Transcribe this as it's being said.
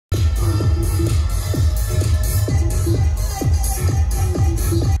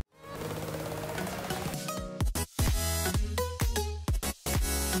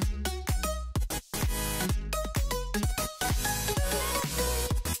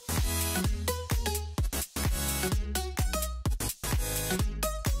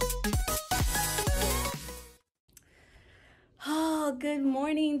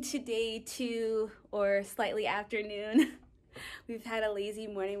welcome to day 2 or slightly afternoon. We've had a lazy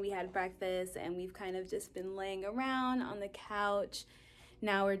morning. We had breakfast and we've kind of just been laying around on the couch.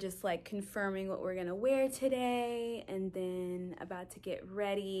 Now we're just like confirming what we're gonna wear today and then about to get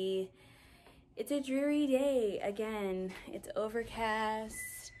ready. It's a dreary day again. It's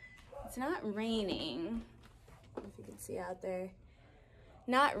overcast. It's not raining. I don't know if you can see out there.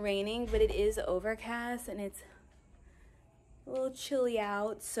 Not raining, but it is overcast and it's a little chilly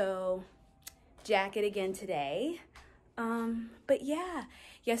out, so jacket again today. But yeah,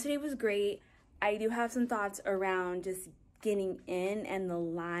 yesterday was great. I do have some thoughts around just getting in, and the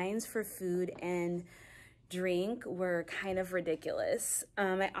lines for food and drink were kind of ridiculous.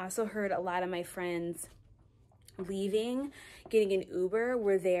 I also heard a lot of my friends leaving, getting an Uber,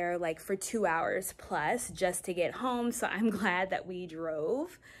 were there like for 2 hours plus just to get home. So I'm glad that we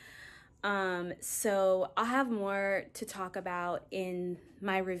drove. So I'll have more to talk about in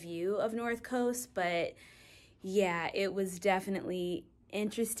my review of North Coast, but yeah, it was definitely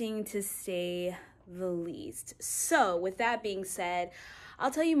interesting to say the least. So with that being said, I'll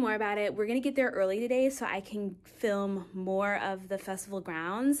tell you more about it. We're gonna get there early today so I can film more of the festival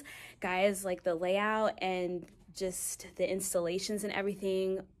grounds. Guys, like the layout and just the installations and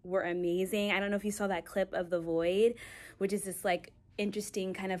everything were amazing. I don't know if you saw that clip of The Void, which is this like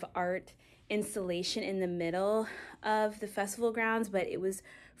interesting kind of art installation in the middle of the festival grounds, but it was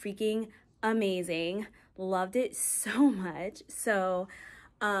freaking amazing. Loved it so much. So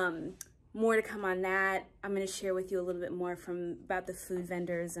more to come on that. I'm going to share with you a little bit more about the food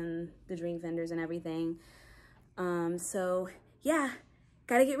vendors and the drink vendors and everything. So yeah,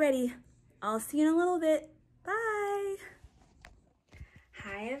 gotta get ready. I'll see you in a little bit. Bye.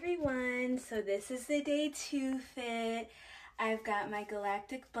 Hi everyone. So this is the day 2 fit. I've got my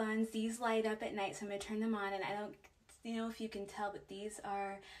galactic buns. These light up at night, so I'm gonna turn them on, and I don't know if you can tell, but these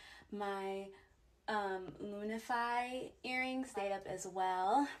are my Lunify earrings. Light up as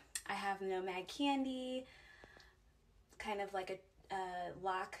well. I have Nomad Candy, kind of like a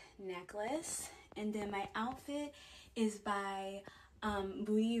lock necklace, and then my outfit is by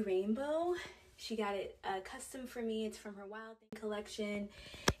Booty Rainbow. She got it custom for me. It's from her Wild Thing collection.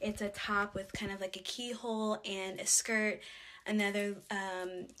 It's a top with kind of like a keyhole and a skirt, another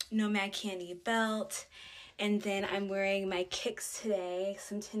Nomad Candy belt, and then I'm wearing my kicks today,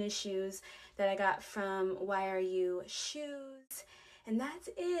 some tennis shoes that I got from YRU Shoes, and that's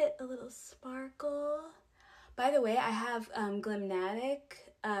it. A little sparkle. By the way, I have Glimnatic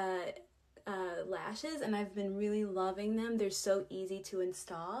lashes, and I've been really loving them. They're so easy to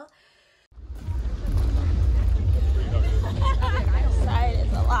install. This side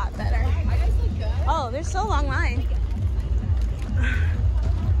is a lot better. Oh, there's so long line.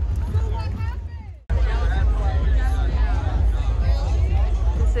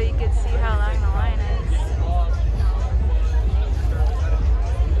 Just so you can see how long the line is.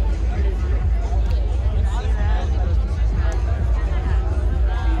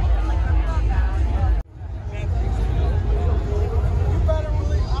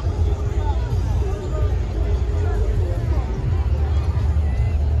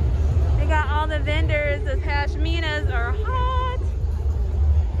 The vendors, the pashminas are hot.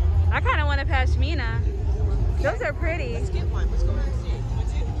 I kind of want a pashmina. Those are pretty. Let's get one. Let's go ahead and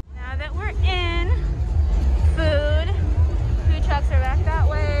see. Now that we're in, food trucks are back that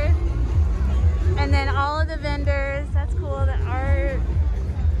way. And then all of the vendors, that's cool, the art,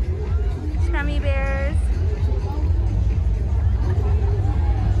 scrummy bears.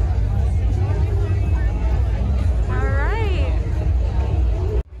 All right.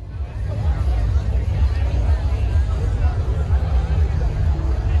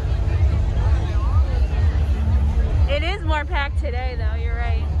 It is more packed today though, you're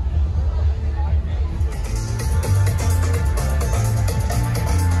right.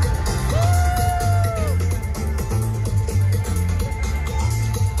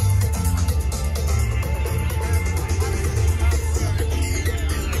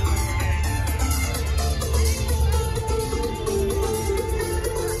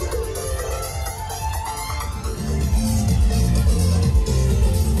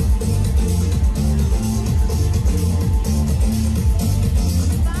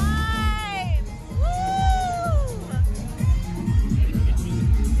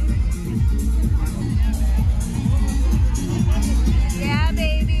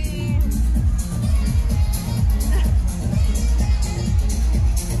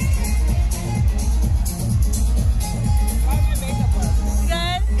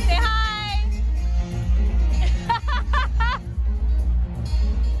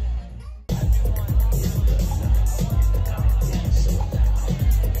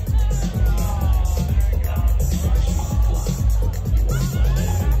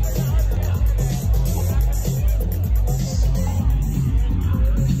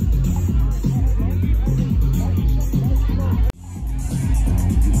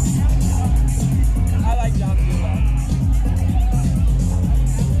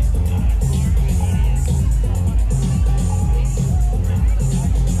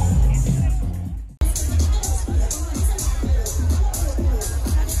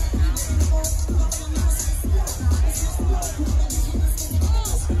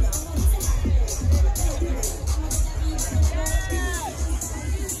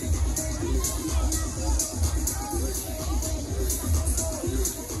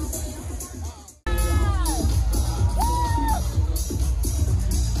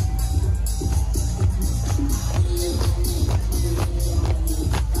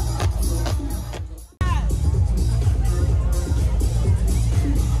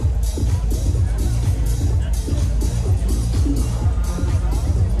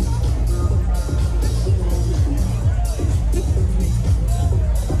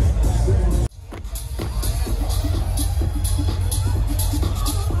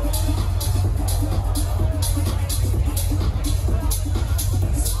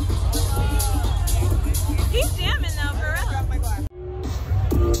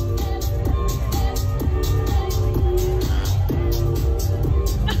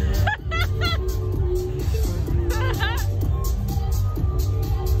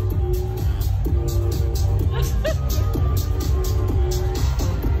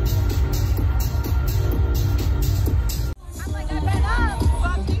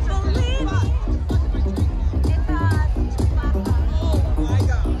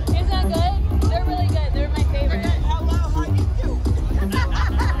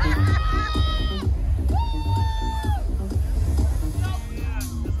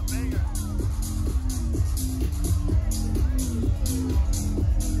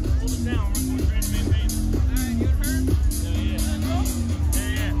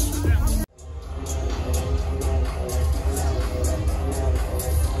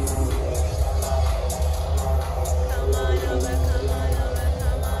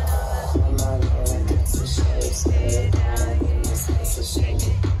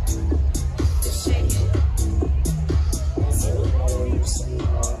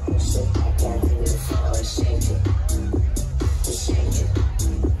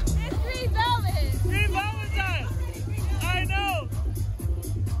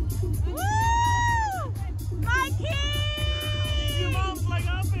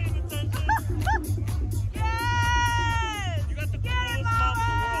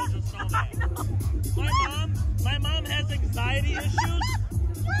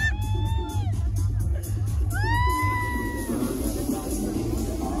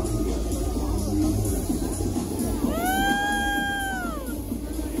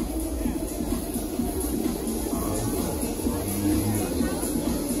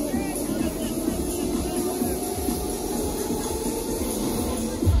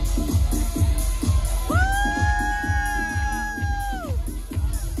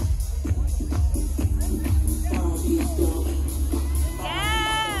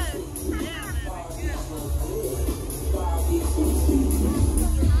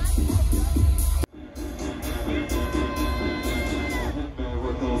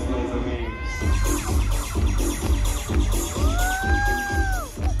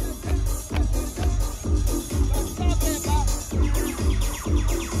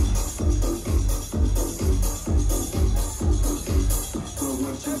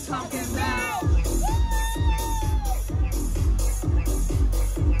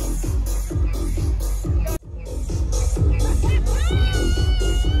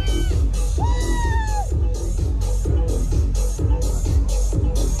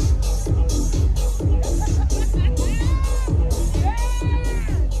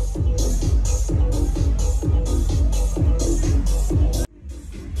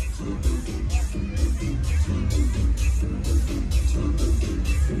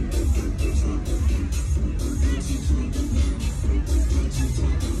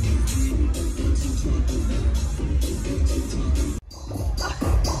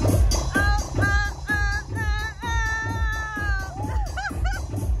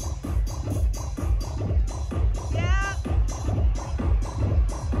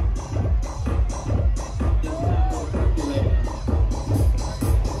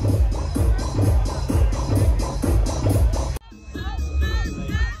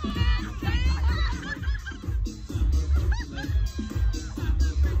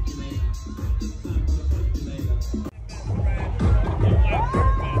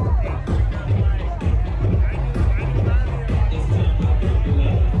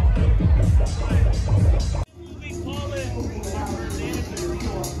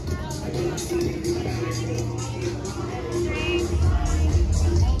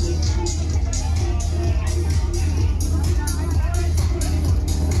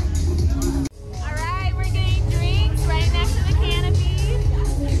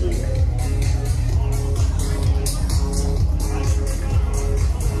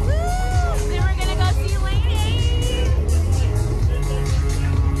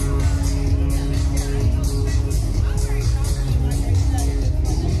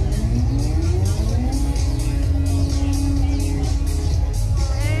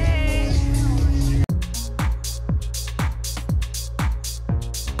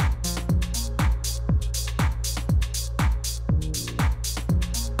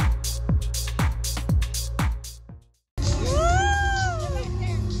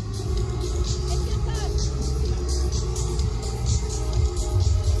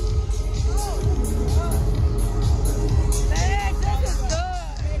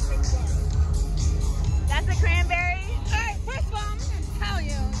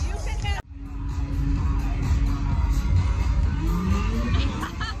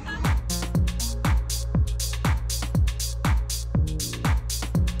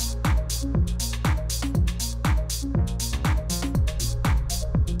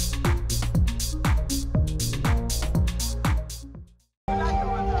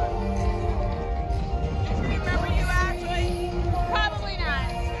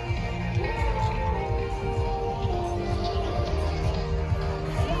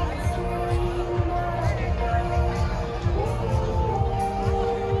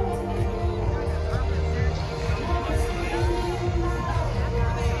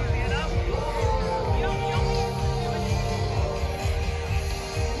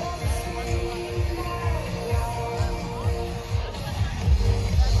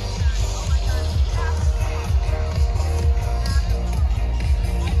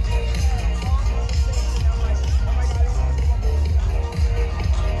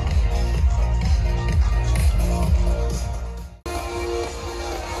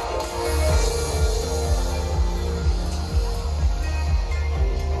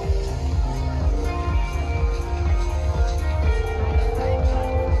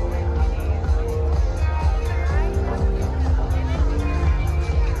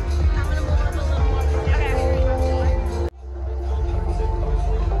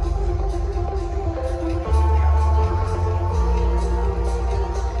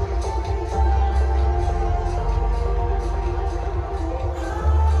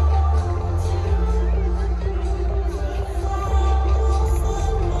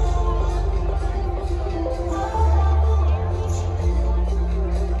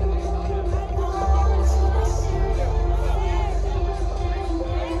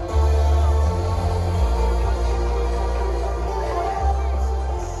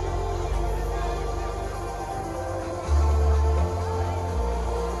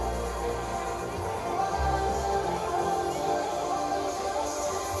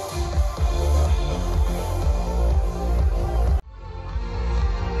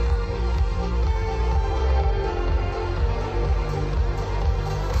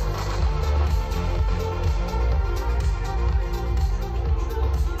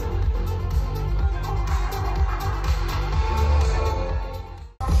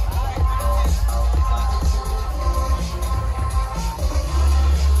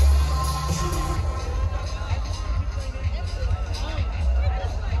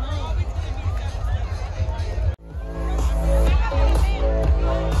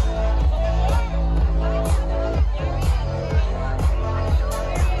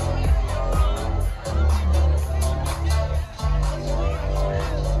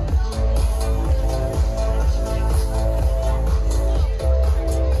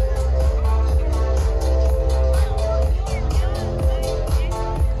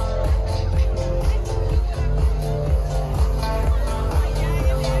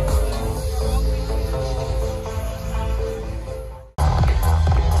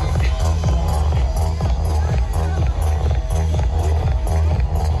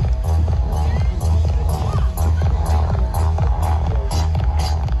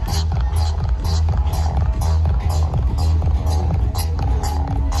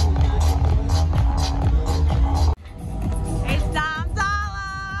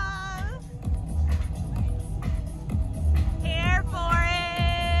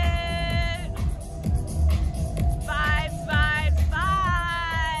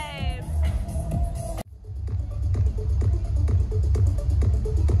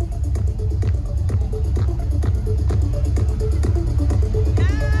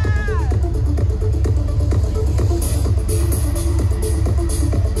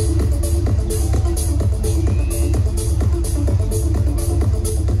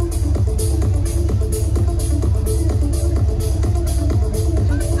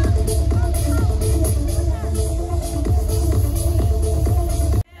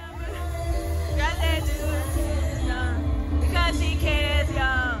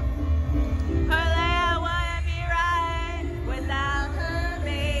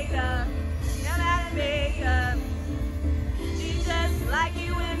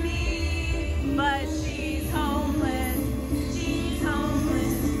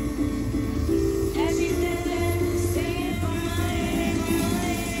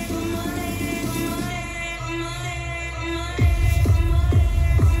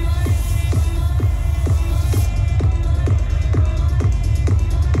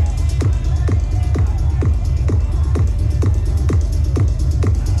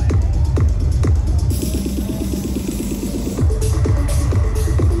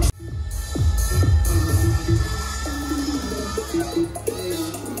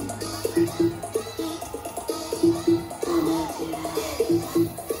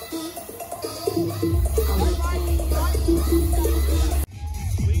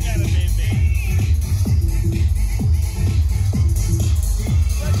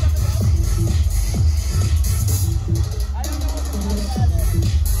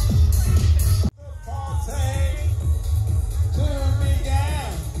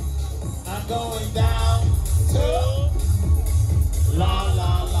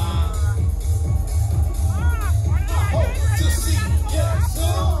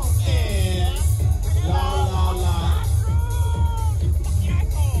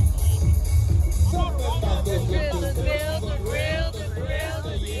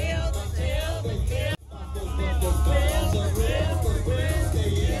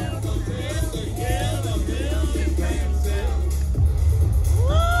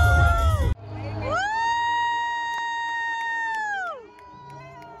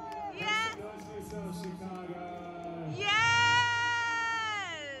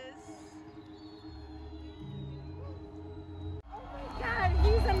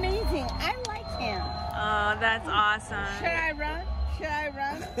 That's awesome. Should I run? Should I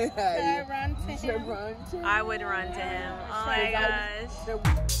run? Should I run to him? I would run to him. Oh my gosh.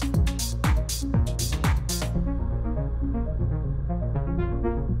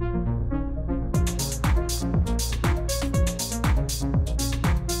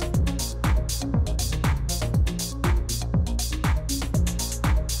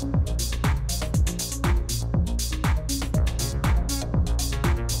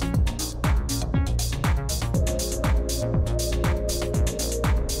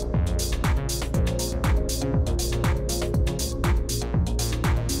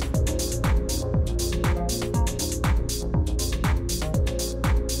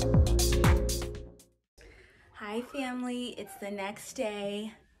 Hi family, it's the next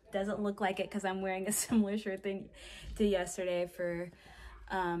day. Doesn't look like it because I'm wearing a similar shirt than to yesterday for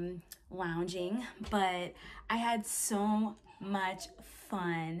lounging, but I had so much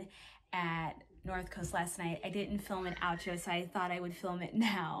fun at North Coast last night. I didn't film an outro, so I thought I would film it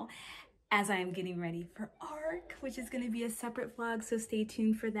now as I'm getting ready for ARC, which is going to be a separate vlog, so stay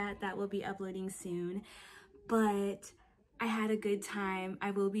tuned for that. That will be uploading soon. But I had a good time. I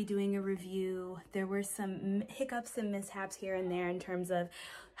will be doing a review. There were some hiccups and mishaps here and there in terms of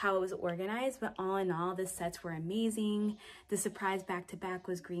how it was organized, but all in all, the sets were amazing. The surprise back-to-back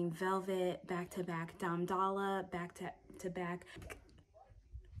was Green Velvet, back-to-back Dolla, back-to-back.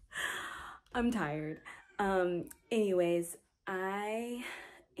 I'm tired. Anyways, I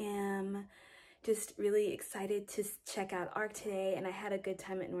am just really excited to check out ARC today, and I had a good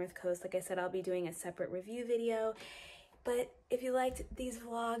time at North Coast. Like I said, I'll be doing a separate review video. But if you liked these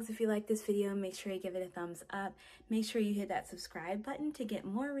vlogs, if you liked this video, make sure you give it a thumbs up. Make sure you hit that subscribe button to get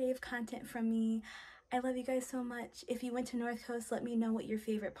more rave content from me. I love you guys so much. If you went to North Coast, let me know what your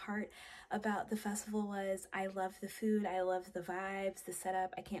favorite part about the festival was. I love the food. I love the vibes, the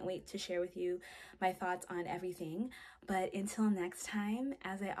setup. I can't wait to share with you my thoughts on everything. But until next time,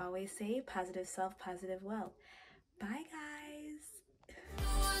 as I always say, positive self, positive wealth. Bye, guys.